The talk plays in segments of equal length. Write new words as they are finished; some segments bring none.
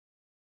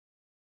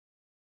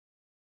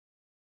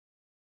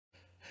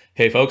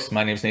Hey folks,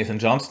 my name is Nathan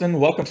Johnston.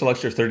 Welcome to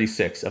lecture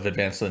 36 of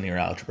Advanced Linear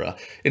Algebra.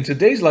 In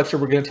today's lecture,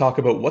 we're going to talk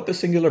about what the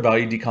singular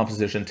value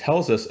decomposition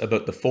tells us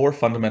about the four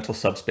fundamental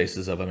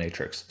subspaces of a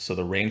matrix. So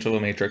the range of a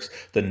matrix,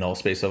 the null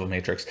space of a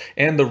matrix,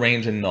 and the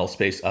range and null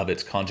space of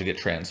its conjugate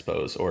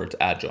transpose or its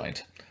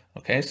adjoint.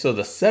 Okay, so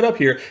the setup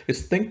here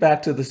is think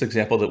back to this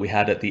example that we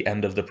had at the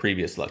end of the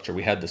previous lecture.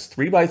 We had this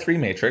 3x3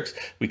 matrix,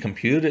 we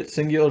computed its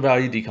singular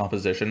value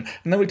decomposition,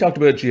 and then we talked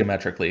about it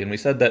geometrically, and we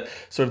said that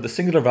sort of the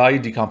singular value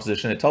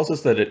decomposition, it tells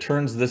us that it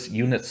turns this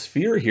unit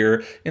sphere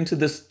here into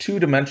this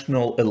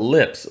two-dimensional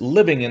ellipse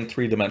living in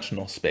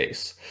three-dimensional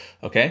space.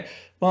 Okay,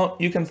 well,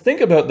 you can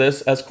think about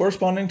this as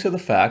corresponding to the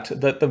fact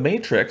that the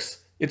matrix,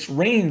 its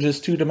range is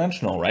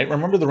two-dimensional, right?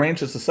 Remember, the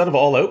range is the set of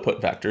all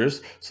output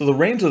vectors. So the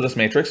range of this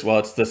matrix, well,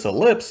 it's this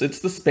ellipse, it's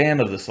the span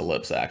of this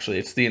ellipse, actually.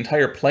 It's the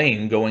entire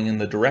plane going in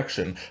the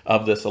direction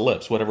of this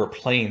ellipse. Whatever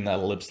plane that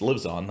ellipse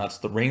lives on, that's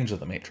the range of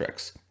the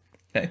matrix.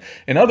 Okay?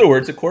 In other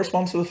words, it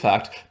corresponds to the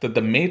fact that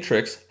the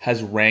matrix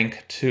has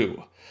rank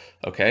 2.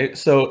 Okay,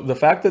 so the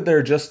fact that there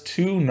are just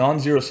two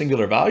non-zero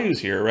singular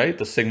values here, right?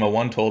 The sigma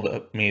 1 told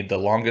me the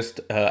longest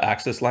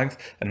axis length,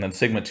 and then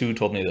sigma 2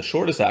 told me the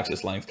shortest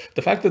axis length.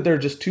 The fact that there are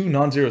just two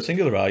non-zero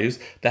singular values,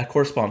 that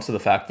corresponds to the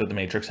fact that the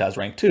matrix has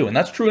rank 2. And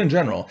that's true in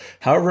general.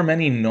 However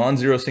many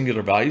non-zero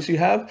singular values you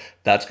have,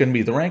 that's going to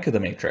be the rank of the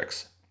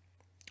matrix.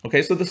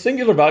 Okay, so the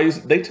singular values,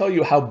 they tell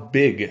you how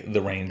big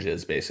the range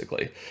is,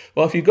 basically.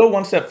 Well, if you go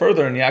one step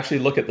further and you actually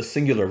look at the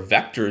singular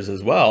vectors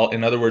as well,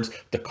 in other words,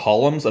 the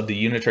columns of the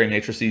unitary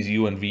matrices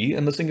U and V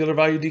in the singular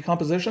value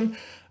decomposition,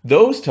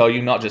 those tell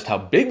you not just how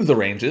big the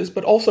range is,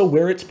 but also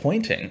where it's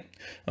pointing.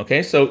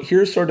 Okay, so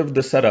here's sort of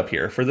the setup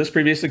here. For this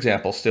previous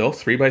example, still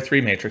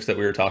 3x3 matrix that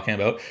we were talking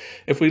about,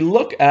 if we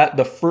look at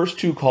the first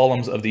two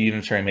columns of the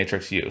unitary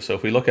matrix U, so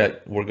if we look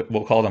at,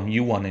 we'll call them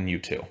U1 and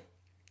U2.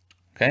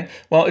 Okay,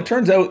 well, it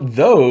turns out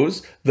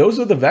those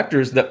are the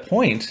vectors that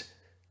point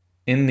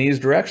in these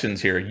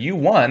directions here.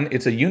 U1,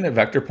 it's a unit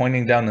vector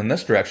pointing down in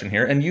this direction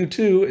here, and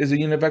U2 is a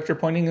unit vector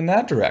pointing in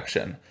that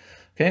direction.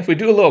 Okay, if we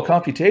do a little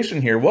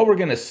computation here, what we're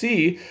going to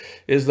see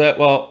is that,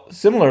 well,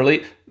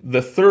 similarly,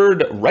 the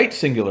third right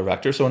singular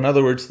vector, so in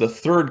other words, the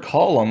third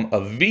column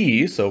of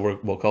V, so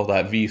we'll call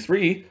that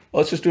V3,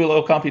 well, let's just do a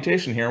little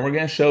computation here, and we're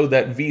going to show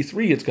that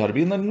V3, it's got to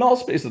be in the null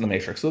space of the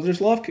matrix. So there's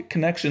a lot of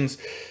connections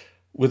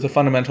with the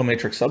fundamental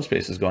matrix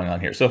subspaces going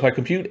on here. So if I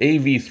compute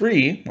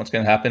AV3, what's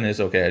going to happen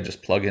is, okay, I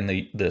just plug in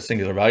the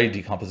singular value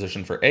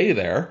decomposition for A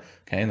there,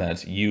 okay, and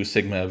that's U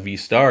sigma V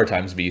star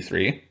times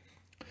V3,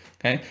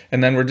 okay,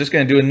 and then we're just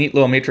going to do a neat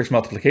little matrix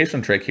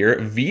multiplication trick here.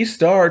 V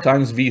star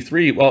times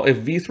V3, well, if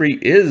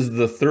V3 is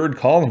the third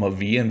column of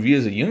V and V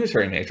is a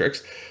unitary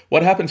matrix,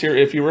 what happens here,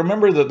 if you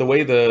remember that the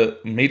way the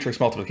matrix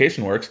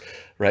multiplication works,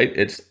 right,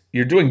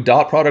 you're doing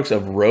dot products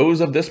of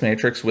rows of this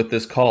matrix with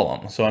this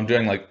column. So I'm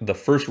doing like the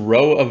first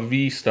row of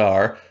V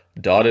star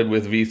dotted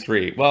with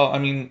V3. Well, I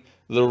mean,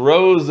 the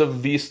rows of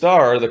V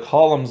star are the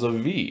columns of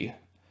V.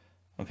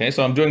 Okay,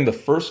 so I'm doing the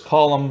first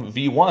column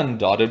V1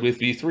 dotted with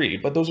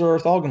V3, but those are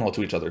orthogonal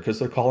to each other because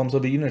they're columns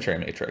of a unitary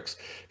matrix.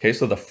 Okay,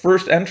 so the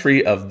first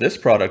entry of this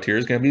product here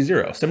is going to be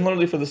 0.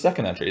 Similarly for the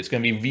second entry, it's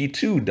going to be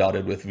V2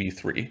 dotted with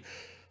V3.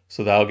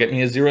 So that'll get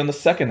me a 0 in the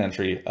second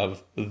entry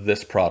of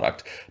this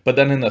product. But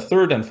then in the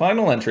third and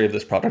final entry of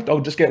this product, I'll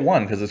just get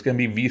 1 because it's going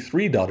to be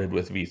V3 dotted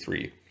with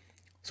V3.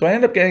 So I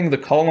end up getting the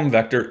column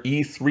vector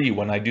E3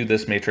 when I do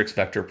this matrix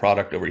vector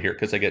product over here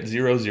because I get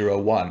 0, 0,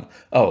 1.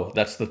 Oh,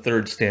 that's the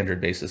third standard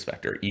basis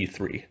vector,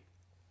 E3.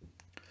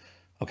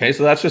 Okay,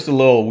 so that's just a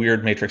little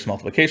weird matrix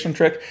multiplication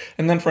trick.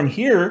 And then from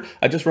here,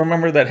 I just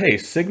remember that, hey,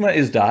 sigma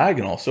is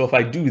diagonal. So if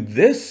I do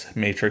this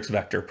matrix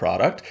vector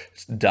product,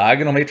 it's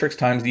diagonal matrix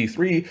times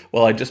E3,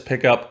 well, I just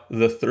pick up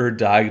the third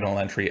diagonal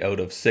entry out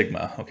of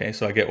sigma. Okay,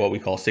 so I get what we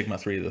call sigma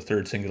 3, the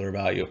third singular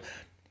value.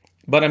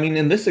 But I mean,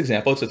 in this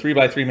example, it's a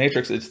 3x3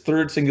 matrix. Its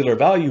third singular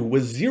value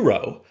was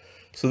 0.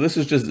 So this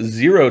is just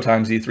 0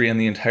 times E3 and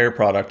the entire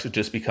product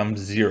just becomes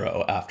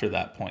 0 after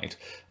that point.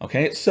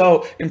 Okay,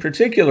 so in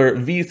particular,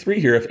 V3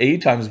 here, if A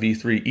times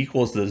V3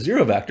 equals the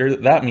 0 vector,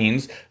 that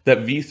means that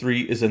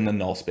V3 is in the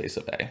null space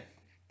of A.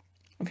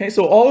 Okay,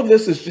 so all of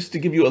this is just to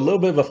give you a little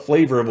bit of a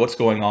flavor of what's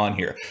going on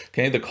here.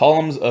 Okay, the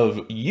columns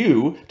of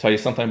U tell you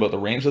something about the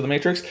range of the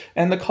matrix,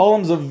 and the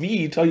columns of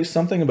V tell you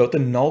something about the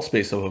null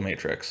space of a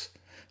matrix.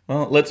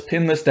 Well, let's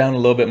pin this down a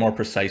little bit more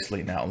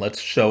precisely now. Let's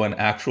show an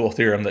actual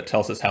theorem that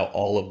tells us how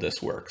all of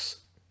this works.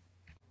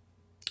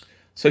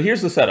 So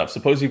here's the setup.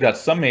 Suppose you've got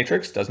some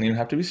matrix, doesn't even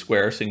have to be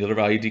square, singular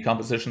value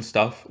decomposition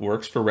stuff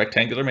works for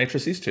rectangular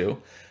matrices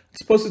too.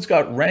 Suppose it's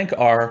got rank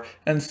R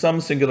and some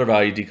singular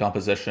value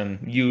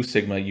decomposition, U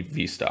sigma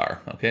V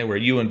star, okay, where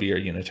U and V are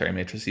unitary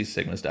matrices,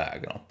 sigma is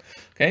diagonal.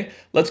 Okay,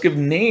 let's give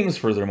names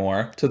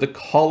furthermore to the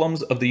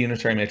columns of the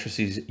unitary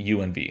matrices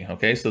U and V.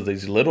 Okay, so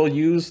these little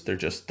u's, they're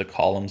just the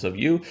columns of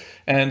U,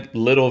 and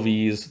little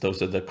v's,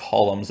 those are the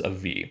columns of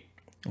V.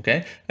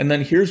 Okay, and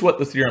then here's what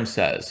the theorem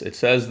says. It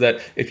says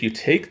that if you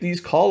take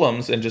these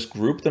columns and just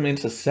group them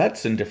into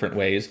sets in different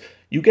ways,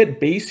 you get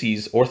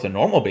bases,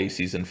 orthonormal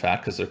bases in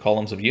fact, because they're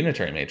columns of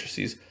unitary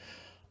matrices,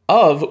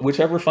 of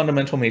whichever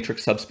fundamental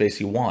matrix subspace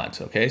you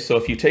want, okay? So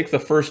if you take the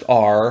first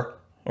R,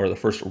 or the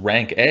first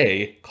rank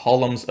A,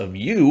 columns of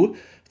U,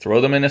 throw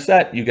them in a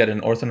set, you get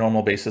an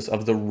orthonormal basis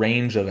of the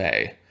range of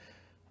A,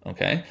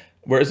 okay?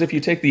 Whereas if you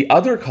take the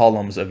other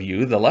columns of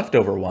U, the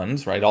leftover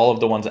ones, right, all of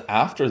the ones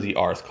after the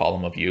rth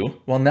column of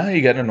U, well, now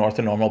you get an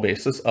orthonormal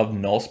basis of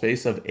null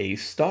space of A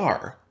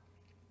star.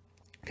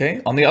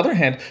 Okay, on the other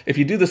hand, if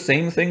you do the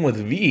same thing with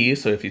V,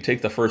 so if you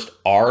take the first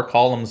R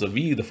columns of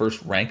V, the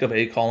first rank of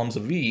A columns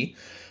of V,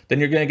 then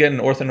you're going to get an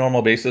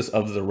orthonormal basis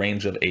of the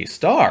range of A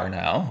star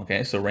now.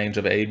 Okay, so range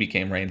of A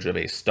became range of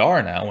A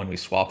star now when we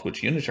swapped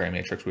which unitary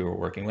matrix we were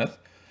working with.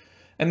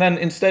 And then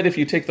instead, if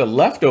you take the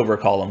leftover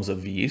columns of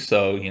V,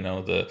 so, you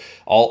know,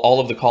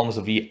 all of the columns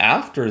of V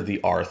after the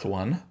rth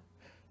one,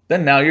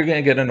 then now you're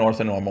going to get an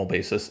orthonormal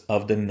basis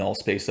of the null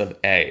space of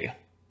A.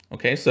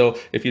 Okay, so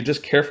if you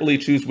just carefully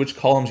choose which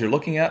columns you're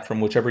looking at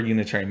from whichever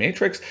unitary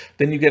matrix,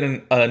 then you get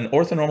an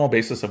orthonormal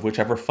basis of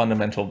whichever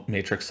fundamental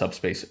matrix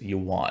subspace you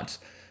want.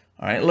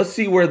 All right, let's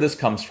see where this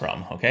comes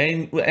from,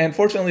 okay? And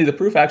fortunately, the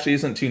proof actually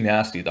isn't too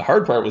nasty. The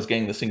hard part was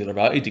getting the singular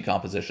value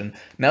decomposition.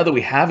 Now that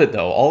we have it,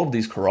 though, all of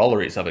these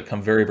corollaries of it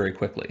come very, very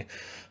quickly.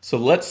 So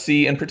let's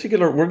see, in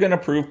particular, we're going to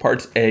prove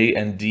parts A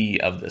and D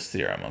of this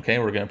theorem, okay?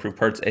 We're going to prove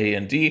parts A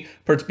and D.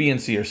 Parts B and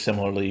C are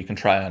similarly, you can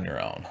try on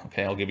your own,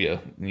 okay? I'll give you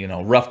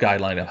a rough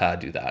guideline of how to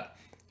do that.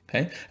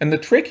 Okay, and the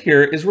trick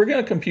here is we're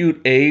going to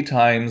compute A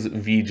times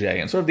Vj.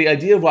 And sort of the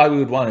idea of why we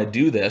would want to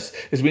do this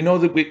is we know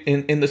that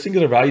in the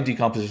singular value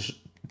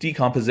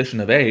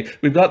decomposition of A,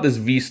 we've got this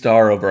V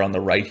star over on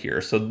the right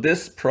here. So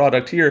this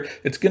product here,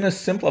 it's going to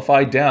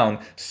simplify down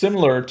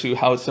similar to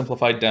how it's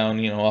simplified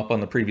down, up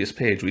on the previous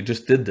page. We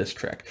just did this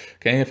trick.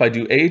 Okay, if I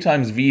do A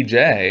times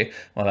Vj,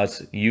 well,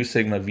 that's U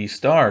sigma V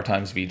star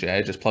times Vj.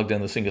 I just plugged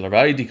in the singular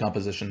value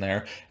decomposition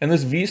there. And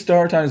this V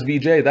star times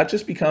Vj, that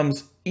just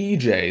becomes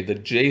Ej, the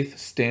jth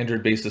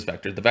standard basis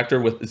vector, the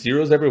vector with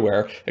zeros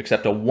everywhere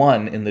except a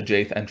 1 in the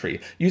jth entry,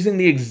 using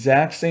the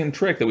exact same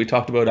trick that we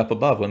talked about up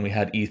above when we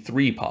had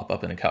E3 pop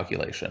up in a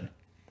calculation.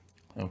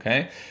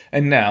 Okay,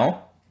 and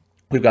now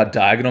we've got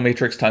diagonal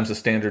matrix times the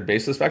standard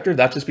basis vector.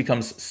 That just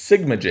becomes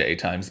sigma j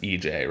times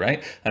Ej,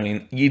 right? I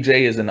mean, Ej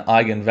is an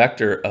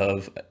eigenvector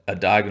of a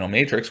diagonal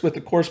matrix with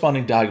the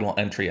corresponding diagonal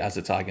entry as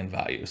its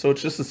eigenvalue. So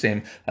it's just the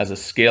same as a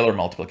scalar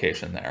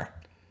multiplication there.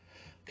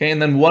 Okay,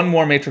 and then one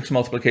more matrix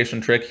multiplication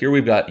trick. Here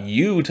we've got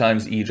U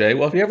times Ej.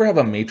 Well, if you ever have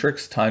a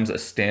matrix times a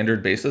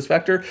standard basis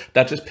vector,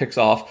 that just picks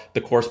off the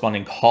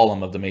corresponding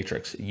column of the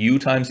matrix. U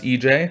times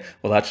Ej,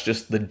 well, that's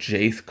just the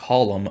jth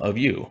column of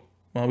U.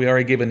 Well, we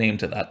already gave a name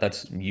to that.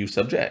 That's U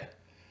sub j.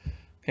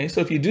 Okay,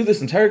 so if you do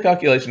this entire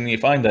calculation, you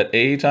find that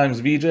A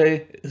times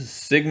Vj is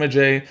sigma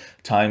j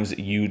times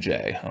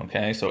Uj.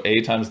 Okay, so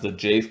A times the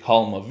jth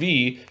column of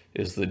V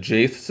is the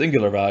jth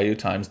singular value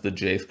times the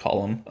jth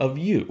column of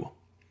U.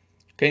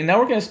 Okay, now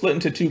we're going to split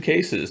into two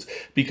cases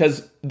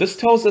because this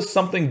tells us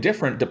something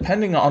different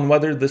depending on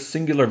whether the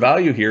singular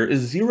value here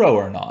is 0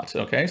 or not.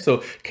 Okay,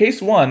 so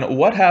case 1,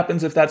 what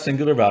happens if that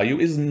singular value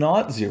is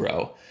not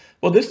 0?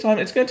 Well, this time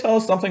it's going to tell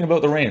us something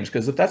about the range,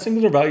 because if that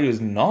singular value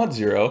is not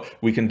 0,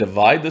 we can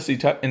divide this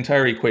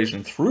entire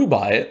equation through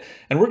by it,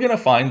 and we're going to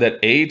find that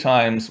A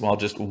times, well,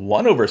 just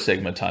 1 over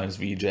sigma times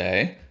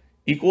Vj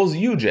equals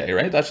Uj,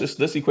 right? That's just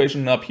this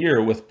equation up here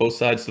with both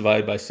sides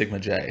divided by sigma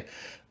j.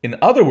 In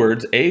other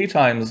words, A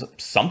times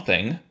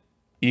something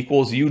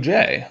equals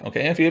Uj,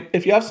 okay?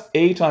 If you have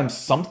A times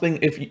something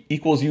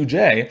equals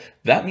Uj,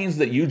 that means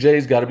that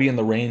Uj's got to be in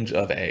the range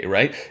of A,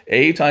 right?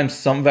 A times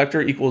some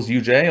vector equals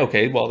Uj,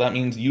 okay, well, that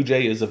means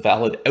Uj is a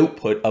valid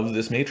output of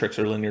this matrix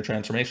or linear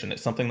transformation.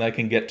 It's something that I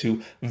can get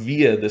to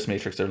via this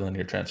matrix or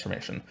linear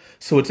transformation.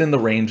 So it's in the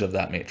range of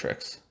that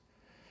matrix.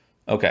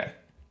 Okay.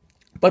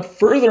 But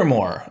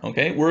furthermore,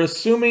 okay, we're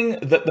assuming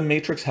that the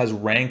matrix has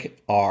rank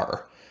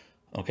R.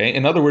 Okay,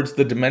 in other words,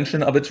 the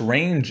dimension of its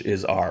range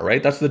is R,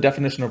 right? That's the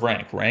definition of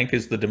rank. Rank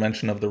is the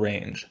dimension of the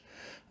range.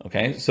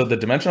 Okay, so the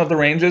dimension of the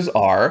range is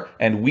R,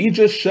 and we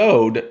just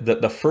showed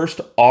that the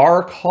first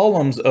R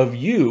columns of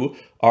U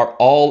are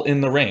all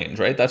in the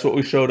range, right? That's what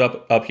we showed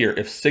up here.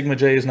 If sigma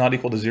j is not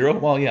equal to 0,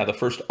 well, yeah, the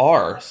first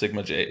R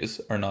sigma j's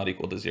are not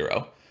equal to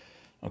 0.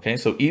 Okay,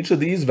 so each of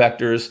these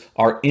vectors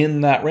are in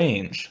that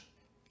range.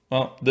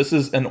 Well, this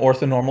is an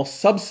orthonormal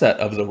subset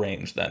of the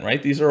range then,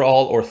 right? These are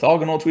all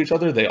orthogonal to each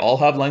other. They all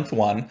have length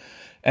 1.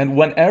 And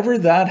whenever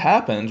that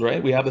happens,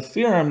 right, we have a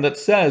theorem that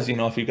says,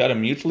 if you've got a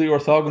mutually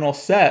orthogonal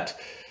set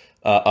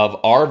of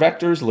R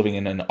vectors living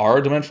in an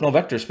R-dimensional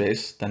vector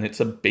space, then it's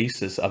a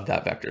basis of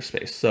that vector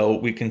space. So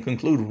we can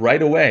conclude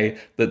right away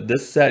that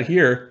this set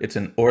here, it's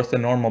an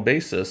orthonormal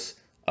basis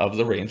of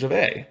the range of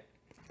A.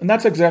 And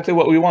that's exactly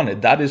what we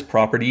wanted. That is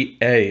property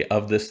A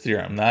of this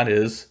theorem. That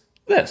is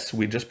this.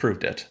 We just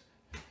proved it.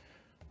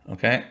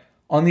 Okay.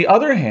 On the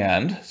other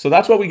hand, so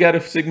that's what we get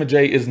if sigma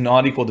j is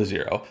not equal to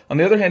 0. On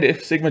the other hand,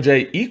 if sigma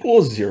j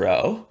equals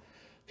 0,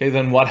 okay,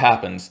 then what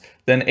happens?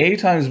 Then A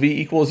times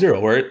V equals 0.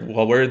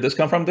 Where did this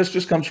come from? This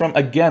just comes from,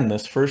 again,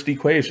 this first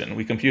equation.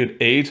 We compute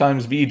A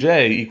times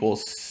Vj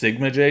equals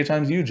sigma j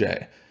times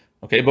Uj.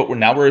 Okay, but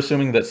now we're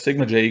assuming that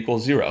sigma j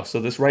equals 0. So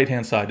this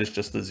right-hand side is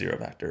just the 0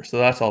 vector. So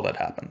that's all that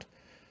happened.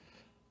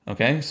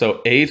 Okay,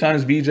 so A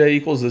times Bj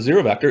equals the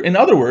 0 vector. In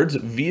other words,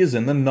 V is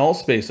in the null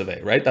space of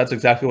A, right? That's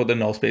exactly what the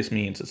null space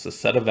means. It's the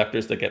set of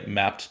vectors that get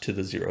mapped to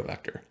the 0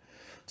 vector.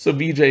 So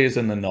Vj is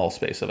in the null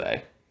space of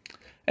A.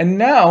 And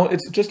now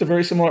it's just a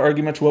very similar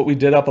argument to what we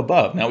did up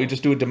above. Now we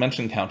just do a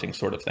dimension counting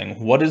sort of thing.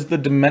 What is the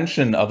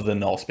dimension of the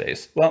null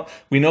space? Well,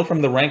 we know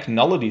from the rank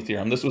nullity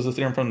theorem, this was the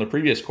theorem from the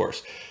previous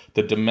course,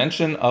 the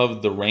dimension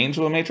of the range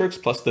of a matrix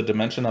plus the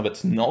dimension of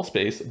its null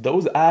space,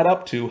 those add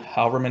up to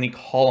however many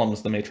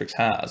columns the matrix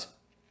has.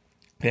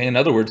 Okay, in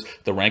other words,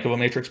 the rank of a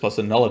matrix plus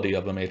the nullity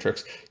of a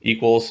matrix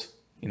equals,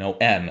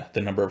 n,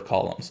 the number of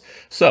columns.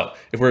 So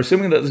if we're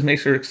assuming that this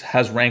matrix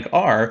has rank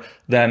R,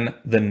 then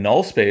the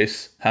null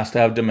space has to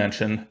have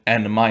dimension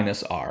n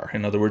minus R.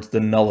 In other words, the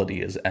nullity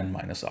is n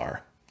minus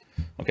R.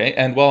 Okay,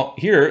 and well,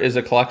 here is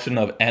a collection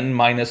of n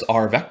minus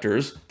R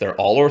vectors. They're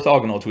all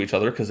orthogonal to each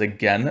other because,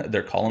 again,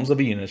 they're columns of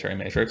a unitary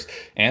matrix,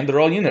 and they're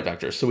all unit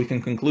vectors. So we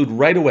can conclude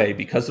right away,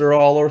 because they're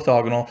all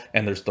orthogonal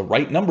and there's the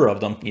right number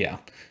of them, yeah,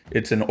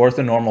 it's an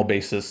orthonormal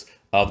basis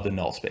of the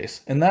null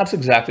space. And that's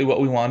exactly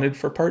what we wanted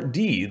for part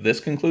D. This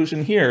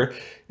conclusion here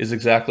is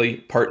exactly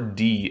part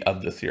D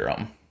of the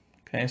theorem.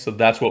 Okay, so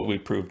that's what we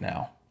proved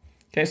now.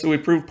 Okay, so we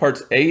proved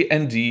parts A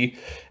and D,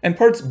 and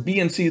parts B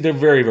and C, they're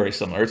very, very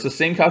similar. It's the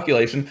same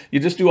calculation. You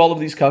just do all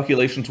of these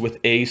calculations with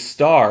A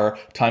star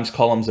times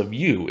columns of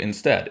U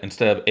instead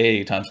of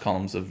A times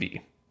columns of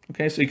V.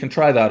 Okay, so you can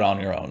try that on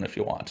your own if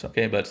you want,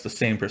 okay, but it's the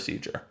same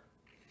procedure.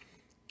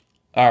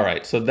 All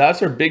right, so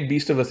that's our big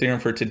beast of a theorem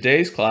for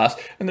today's class,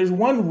 and there's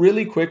one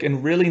really quick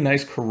and really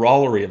nice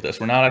corollary of this.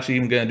 We're not actually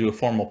even going to do a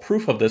formal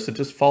proof of this. It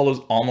just follows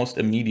almost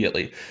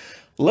immediately.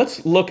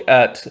 Let's look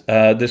at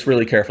this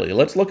really carefully.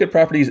 Let's look at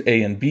properties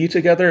A and B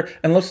together,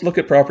 and let's look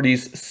at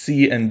properties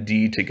C and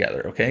D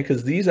together, okay?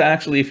 Because these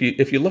actually,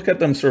 if you look at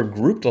them sort of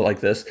grouped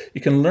like this,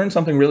 you can learn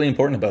something really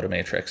important about a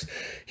matrix.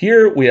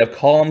 Here we have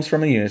columns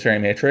from a unitary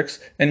matrix,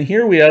 and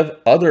here we have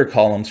other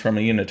columns from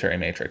a unitary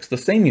matrix, the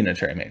same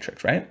unitary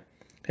matrix, right?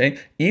 Okay,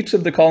 each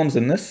of the columns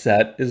in this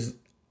set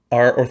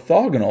are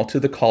orthogonal to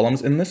the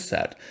columns in this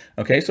set.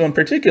 Okay, so in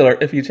particular,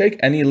 if you take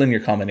any linear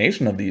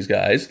combination of these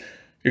guys,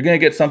 you're going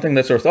to get something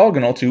that's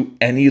orthogonal to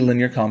any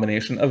linear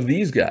combination of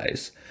these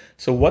guys.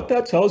 So what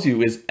that tells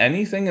you is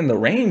anything in the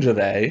range of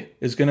A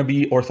is going to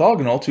be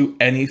orthogonal to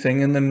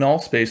anything in the null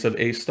space of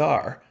A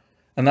star.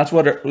 And that's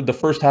what the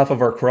first half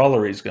of our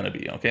corollary is going to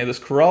be. Okay, this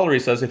corollary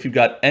says if you've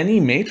got any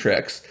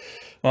matrix,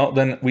 well,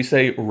 then we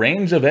say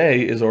range of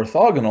A is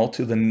orthogonal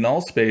to the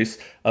null space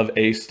of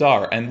A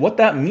star. And what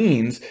that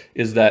means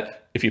is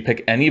that if you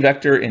pick any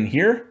vector in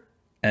here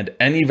and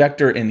any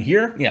vector in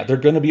here, yeah, they're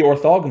going to be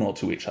orthogonal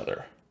to each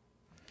other.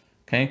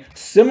 Okay.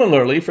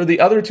 Similarly, for the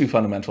other two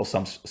fundamental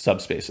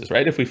subspaces,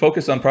 right? If we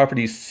focus on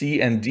properties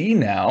C and D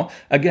now,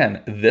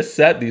 again, this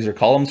set, these are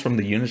columns from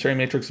the unitary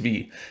matrix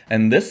V.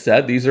 And this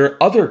set, these are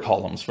other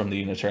columns from the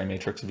unitary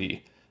matrix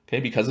V. Okay,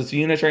 because it's a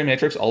unitary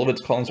matrix, all of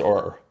its columns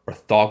are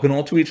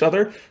orthogonal to each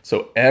other.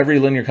 So every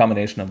linear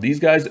combination of these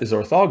guys is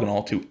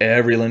orthogonal to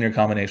every linear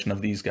combination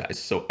of these guys.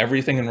 So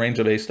everything in range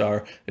of A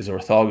star is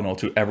orthogonal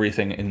to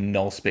everything in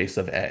null space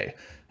of A.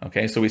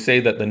 Okay, so we say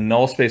that the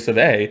null space of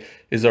A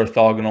is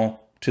orthogonal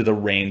to the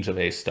range of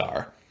A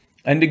star.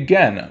 And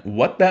again,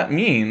 what that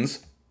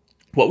means,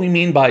 what we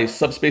mean by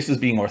subspaces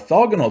being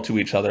orthogonal to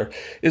each other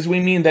is we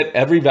mean that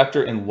every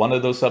vector in one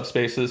of those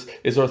subspaces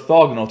is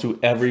orthogonal to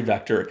every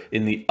vector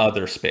in the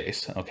other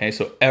space. Okay,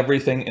 so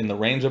everything in the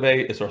range of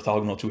A is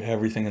orthogonal to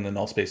everything in the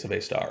null space of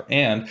A star,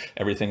 and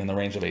everything in the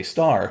range of A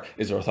star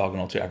is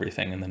orthogonal to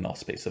everything in the null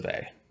space of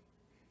A.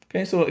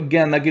 Okay, so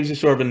again, that gives you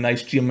sort of a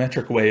nice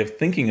geometric way of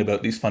thinking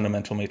about these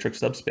fundamental matrix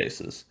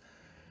subspaces.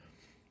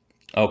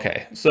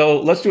 Okay, so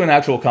let's do an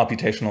actual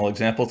computational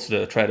example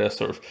to try to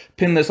sort of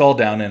pin this all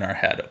down in our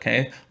head,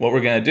 okay? What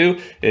we're going to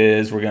do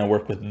is we're going to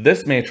work with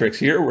this matrix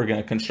here. We're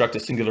going to construct a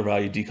singular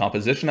value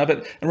decomposition of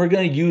it, and we're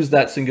going to use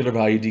that singular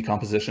value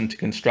decomposition to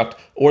construct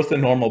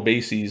orthonormal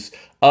bases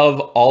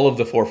of all of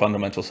the four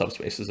fundamental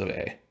subspaces of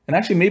A. And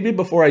actually, maybe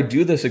before I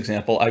do this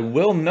example, I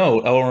will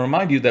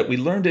remind you that we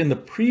learned in the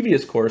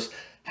previous course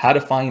how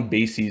to find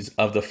bases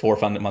of the four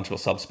fundamental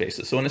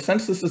subspaces. So in a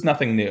sense, this is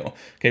nothing new.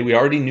 Okay, we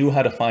already knew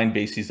how to find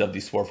bases of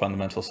these four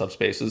fundamental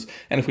subspaces.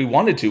 And if we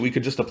wanted to, we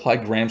could just apply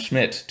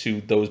Gram-Schmidt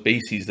to those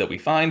bases that we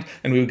find,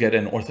 and we would get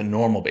an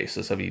orthonormal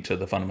basis of each of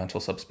the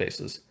fundamental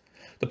subspaces.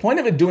 The point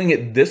of doing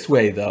it this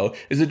way, though,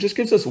 is it just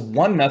gives us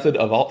one method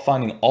of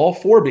finding all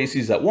four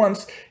bases at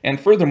once, and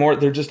furthermore,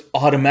 they're just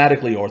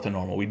automatically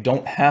orthonormal. We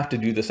don't have to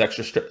do this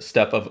extra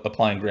step of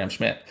applying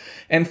Gram-Schmidt.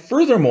 And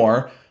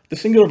furthermore, the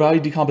singular value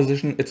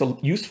decomposition, it's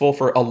useful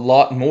for a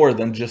lot more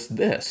than just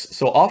this.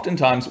 So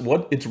oftentimes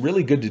what it's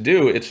really good to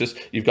do, it's just,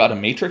 you've got a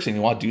matrix and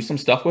you want to do some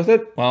stuff with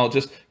it. Well,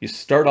 just you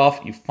start off,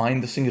 you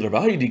find the singular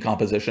value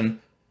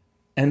decomposition,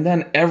 And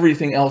then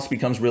everything else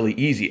becomes really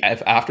easy.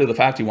 If after the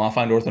fact you want to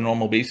find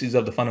orthonormal bases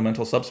of the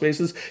fundamental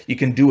subspaces, you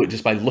can do it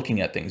just by looking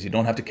at things. You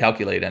don't have to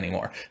calculate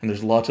anymore. And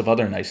there's lots of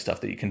other nice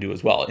stuff that you can do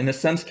as well. In a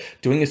sense,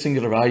 doing a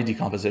singular value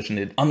decomposition,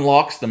 it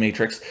unlocks the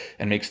matrix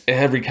and makes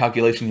every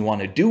calculation you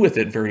want to do with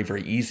it very,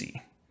 very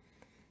easy.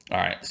 All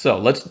right, so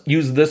let's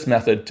use this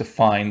method to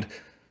find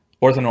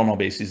orthonormal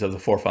bases of the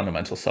four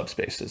fundamental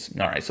subspaces.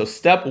 All right, so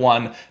step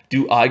one,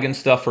 do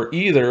eigenstuff for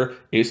either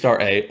A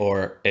star A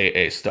or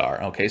AA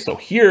star. Okay, so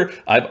here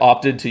I've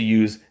opted to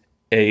use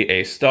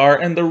AA star,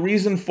 and the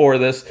reason for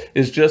this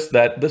is just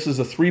that this is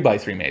a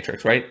 3x3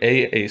 matrix, right?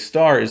 AA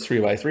star is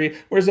 3x3,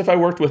 whereas if I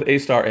worked with A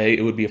star A,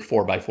 it would be a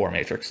 4x4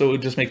 matrix. So it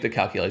would just make the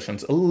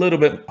calculations a little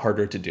bit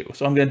harder to do.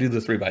 So I'm going to do the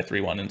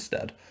 3x3 one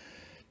instead.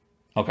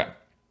 Okay.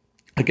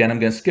 Again, I'm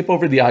going to skip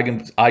over the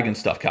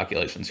eigenstuff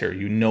calculations here.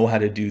 You know how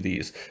to do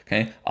these,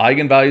 okay?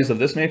 Eigenvalues of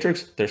this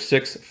matrix, they're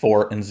 6,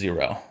 4, and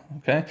 0,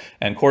 okay?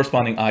 And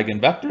corresponding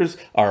eigenvectors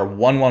are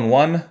 1, 1,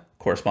 1,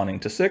 corresponding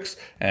to 6,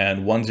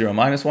 and 1, 0,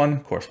 minus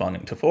 1,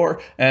 corresponding to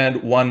 4,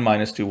 and 1,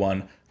 minus 2,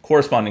 1,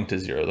 corresponding to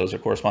 0. Those are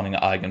corresponding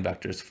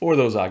eigenvectors for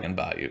those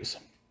eigenvalues.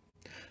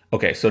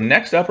 Okay, so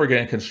next up, we're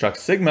going to construct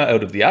sigma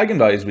out of the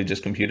eigenvalues we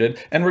just computed,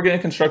 and we're going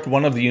to construct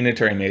one of the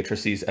unitary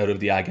matrices out of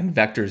the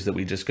eigenvectors that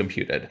we just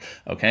computed.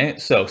 Okay,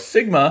 so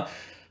sigma,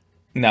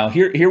 now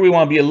here we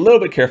want to be a little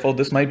bit careful.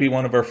 This might be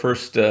one of our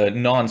first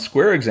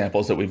non-square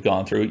examples that we've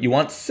gone through. You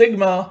want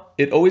sigma,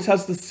 it always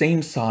has the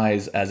same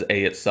size as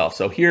A itself.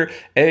 So here,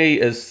 A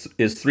is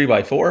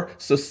 3x4,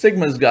 so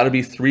sigma's got to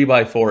be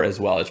 3x4 as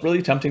well. It's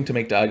really tempting to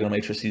make diagonal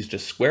matrices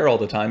just square all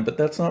the time, but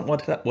that's not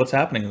what's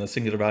happening in the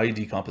singular value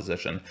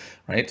decomposition,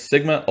 right?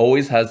 Sigma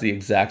always has the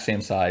exact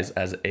same size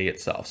as A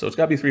itself, so it's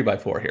got to be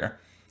 3x4 here.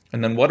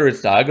 And then what are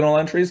its diagonal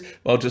entries?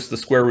 Well, just the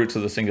square roots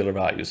of the singular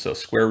values. So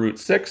square root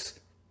 6,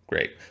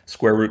 great.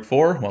 Square root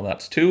 4, well,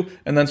 that's 2.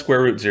 And then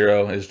square root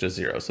 0 is just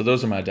 0. So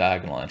those are my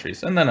diagonal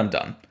entries. And then I'm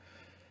done.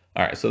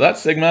 All right, so that's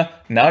sigma.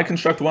 Now I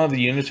construct one of the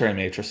unitary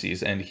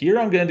matrices. And here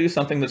I'm going to do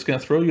something that's going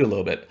to throw you a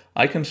little bit.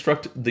 I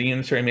construct the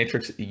unitary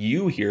matrix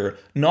U here,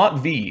 not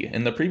V.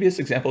 In the previous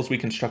examples, we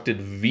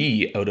constructed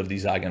V out of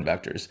these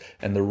eigenvectors.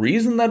 And the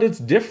reason that it's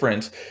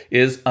different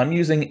is I'm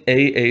using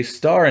AA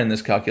star in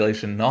this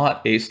calculation,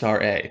 not A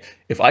star A.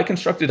 If I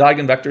constructed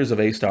eigenvectors of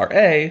A star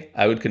A,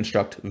 I would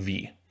construct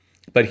V.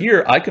 But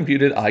here I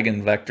computed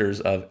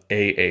eigenvectors of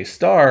AA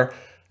star.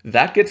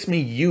 That gets me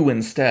U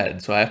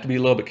instead, so I have to be a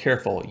little bit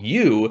careful.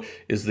 U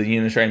is the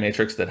unitary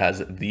matrix that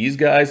has these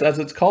guys as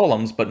its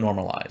columns, but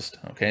normalized.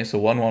 Okay, so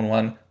 1, 1,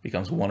 1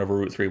 becomes 1 over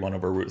root 3, 1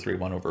 over root 3,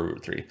 1 over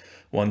root 3.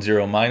 1,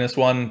 0, minus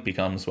 1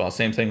 becomes, well,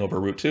 same thing over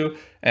root 2,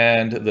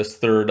 and this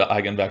third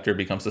eigenvector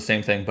becomes the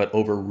same thing, but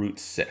over root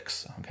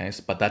 6. Okay,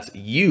 so, but that's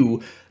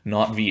U,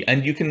 not V.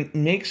 And you can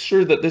make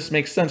sure that this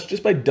makes sense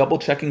just by double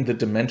checking the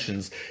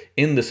dimensions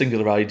in the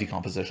singular value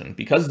decomposition.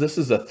 Because this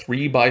is a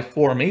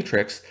 3x4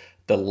 matrix,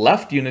 the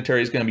left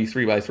unitary is going to be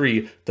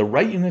 3x3. The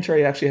right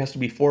unitary actually has to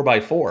be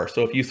 4x4.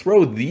 So if you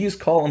throw these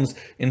columns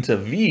into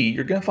V,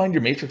 you're going to find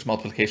your matrix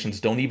multiplications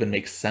don't even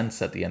make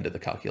sense at the end of the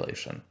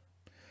calculation.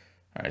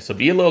 All right, so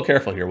be a little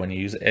careful here. When you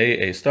use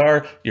AA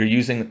star, you're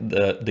using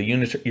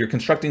you're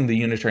constructing the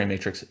unitary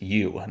matrix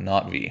U,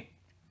 not V.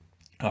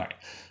 All right,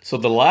 so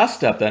the last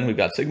step then, we've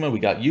got sigma, we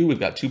got U, we've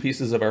got two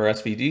pieces of our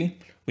SVD.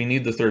 We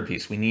need the third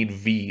piece. We need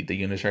V, the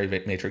unitary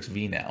matrix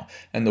V now.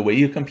 And the way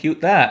you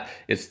compute that,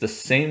 it's the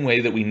same way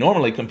that we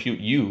normally compute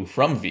U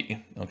from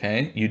V,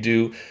 okay? You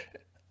do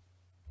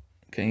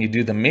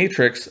the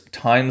matrix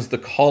times the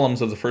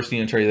columns of the first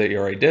unitary that you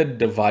already did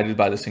divided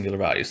by the singular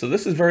value. So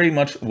this is very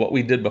much what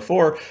we did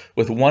before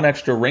with one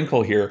extra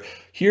wrinkle here.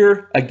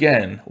 Here,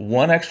 again,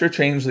 one extra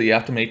change that you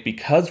have to make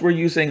because we're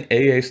using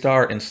AA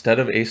star instead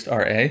of A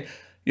star A.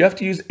 You have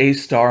to use A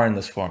star in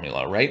this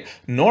formula, right?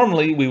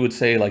 Normally, we would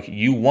say like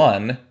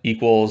U1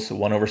 equals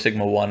 1 over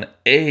sigma 1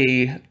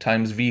 A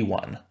times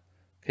V1.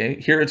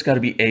 Okay, here it's got to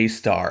be A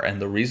star.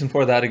 And the reason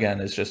for that, again,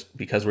 is just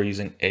because we're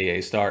using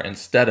AA star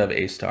instead of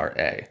A star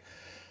A.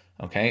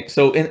 Okay,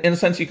 so in a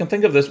sense, you can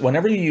think of this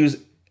whenever you use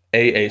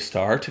AA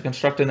star to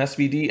construct an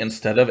SVD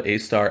instead of A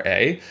star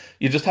A,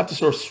 you just have to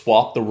sort of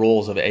swap the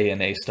roles of A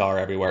and A star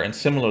everywhere, and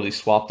similarly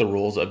swap the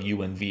roles of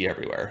U and V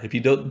everywhere. If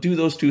you don't do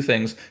those two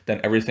things, then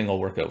everything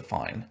will work out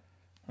fine.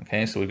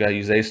 Okay, so we've got to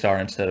use A star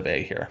instead of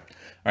A here.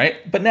 All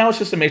right, but now it's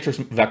just a matrix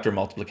vector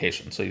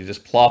multiplication. So you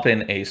just plop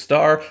in A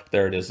star,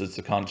 there it is, it's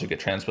the conjugate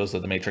transpose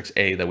of the matrix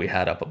A that we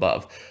had up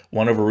above.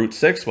 1 over root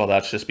 6, well,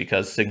 that's just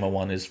because sigma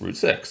 1 is root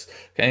 6.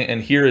 Okay,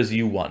 and here is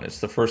U1,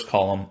 it's the first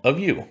column of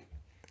U.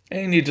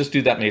 And you just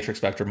do that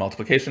matrix vector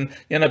multiplication.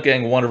 You end up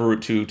getting 1 over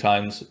root 2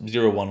 times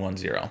 0, 1, 1,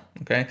 0.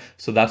 Okay,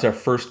 so that's our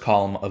first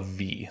column of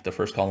V, the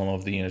first column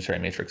of the unitary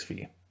matrix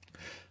V.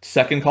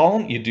 Second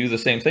column, you do the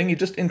same thing. You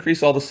just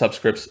increase all the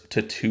subscripts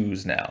to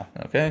 2's now.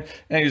 Okay,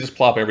 and you just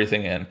plop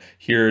everything in.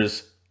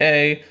 Here's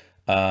A,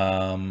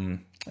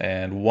 and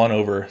 1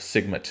 over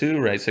sigma 2,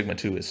 right? Sigma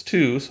 2 is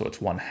 2, so it's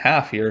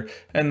 1/2 here.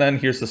 And then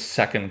here's the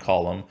second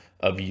column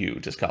of U,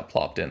 just got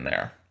plopped in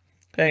there.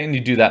 Okay, and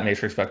you do that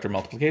matrix vector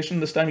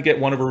multiplication. This time you get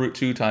 1 over root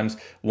 2 times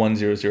 1,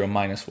 0, 0,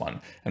 minus 1.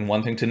 And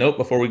one thing to note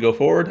before we go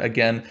forward,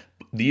 again,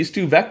 these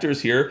two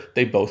vectors here,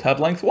 they both have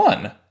length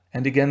 1.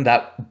 And again,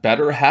 that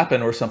better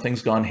happen or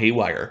something's gone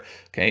haywire.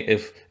 Okay,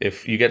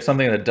 if you get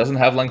something that doesn't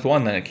have length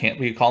 1, then it can't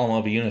be a column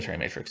of a unitary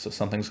matrix. So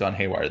something's gone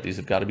haywire. These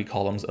have got to be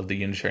columns of the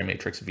unitary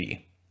matrix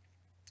V.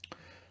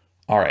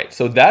 All right,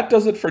 so that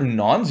does it for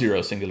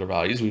non-zero singular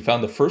values. We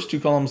found the first two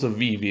columns of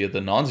V via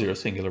the non-zero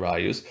singular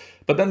values,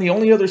 but then the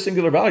only other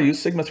singular value,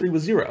 sigma 3,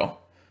 was 0.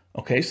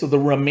 Okay, so the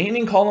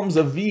remaining columns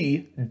of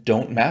V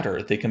don't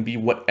matter. They can be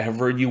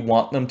whatever you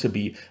want them to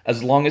be,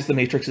 as long as the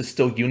matrix is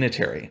still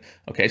unitary.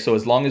 Okay, so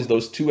as long as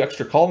those two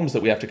extra columns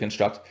that we have to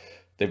construct,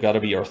 they've got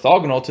to be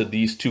orthogonal to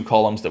these two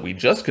columns that we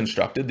just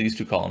constructed, these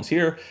two columns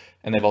here,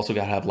 and they've also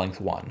got to have length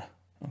 1.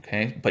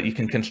 Okay, but you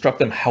can construct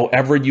them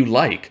however you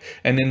like.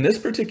 And in this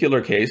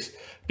particular case,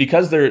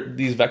 because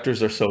these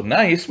vectors are so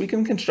nice, we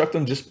can construct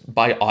them just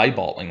by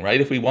eyeballing,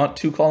 right? If we want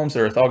two columns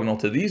that are orthogonal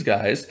to these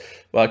guys,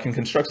 well, I can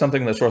construct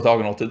something that's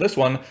orthogonal to this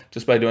one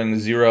just by doing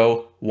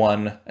 0,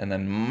 1, and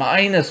then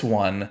minus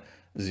 1,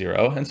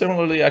 0. And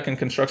similarly, I can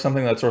construct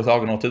something that's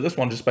orthogonal to this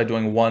one just by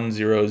doing 1,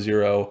 0,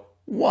 0,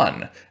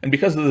 1. And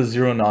because of the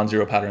zero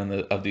non-zero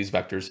pattern of these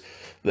vectors,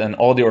 then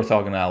all the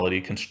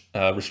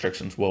orthogonality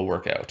restrictions will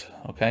work out.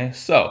 Okay,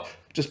 so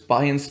just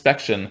by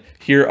inspection,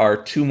 here are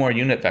two more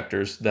unit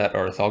vectors that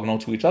are orthogonal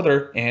to each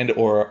other and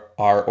or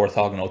are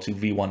orthogonal to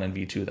V1 and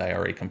V2 that I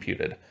already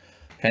computed.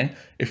 Okay,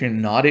 if you're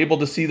not able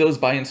to see those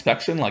by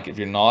inspection, like if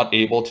you're not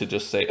able to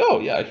just say, oh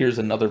yeah, here's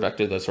another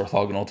vector that's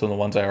orthogonal to the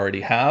ones I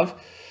already have,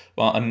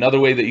 well, another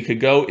way that you could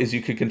go is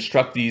you could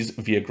construct these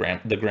via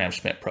the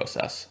Gram-Schmidt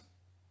process.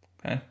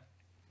 Okay.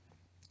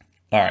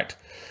 All right.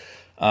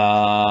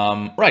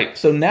 Right,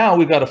 so now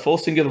we've got a full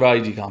singular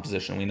value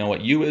decomposition. We know what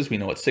U is, we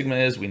know what sigma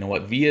is, we know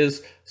what V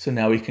is, so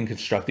now we can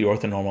construct the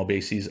orthonormal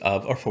bases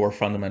of our four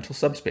fundamental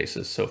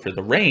subspaces. So for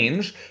the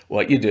range,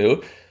 what you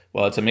do,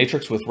 well, it's a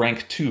matrix with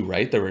rank 2,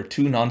 right? There are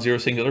two non-zero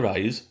singular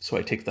values, so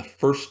I take the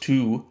first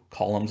two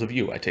columns of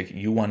U. I take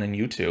U1 and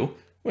U2,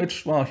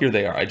 which, well, here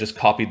they are. I just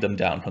copied them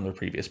down from the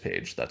previous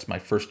page. That's my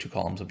first two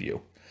columns of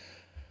U.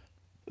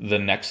 The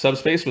next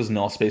subspace was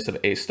null space of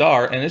A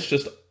star, and it's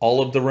just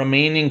all of the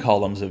remaining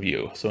columns of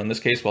U. So in this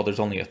case, well, there's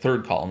only a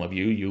third column of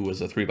U. U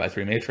was a 3 by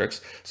 3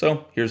 matrix.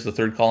 So here's the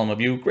third column of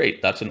U.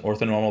 Great, that's an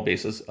orthonormal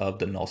basis of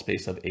the null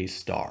space of A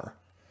star.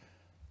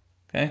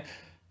 Okay,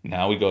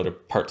 now we go to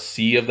part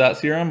C of that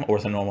theorem,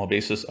 orthonormal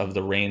basis of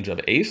the range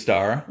of A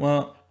star.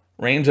 Well,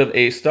 range of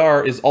A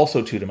star is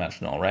also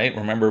two-dimensional, right?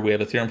 Remember, we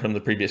have a theorem from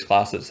the previous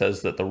class that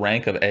says that the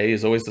rank of A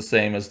is always the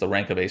same as the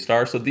rank of A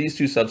star. So these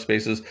two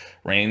subspaces,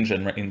 range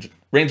of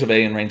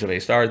A and range of A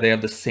star, they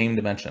have the same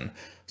dimension.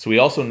 So we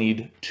also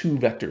need two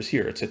vectors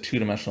here. It's a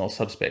two-dimensional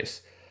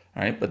subspace,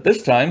 all right? But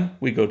this time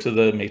we go to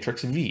the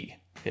matrix V.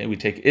 Okay, we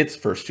take its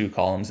first two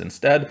columns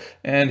instead,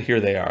 and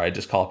here they are. I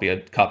just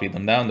copied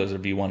them down. Those are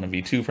V1 and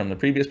V2 from the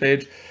previous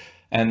page.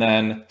 And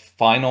then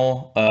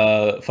final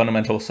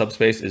fundamental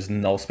subspace is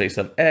null space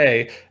of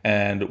A,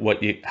 and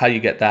how you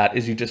get that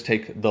is you just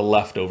take the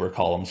leftover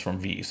columns from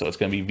V. So it's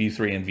going to be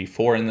V3 and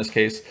V4 in this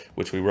case,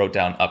 which we wrote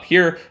down up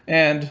here,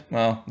 and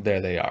well,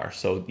 there they are.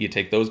 So you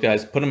take those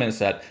guys, put them in a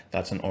set.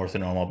 That's an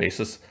orthonormal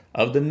basis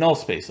of the null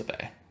space of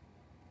A.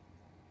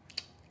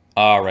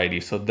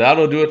 Alrighty, so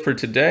that'll do it for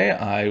today.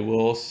 I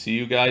will see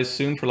you guys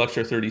soon for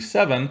lecture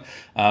 37,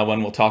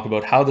 when we'll talk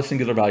about how the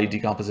singular value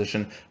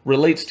decomposition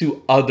relates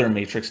to other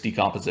matrix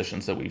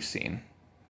decompositions that we've seen.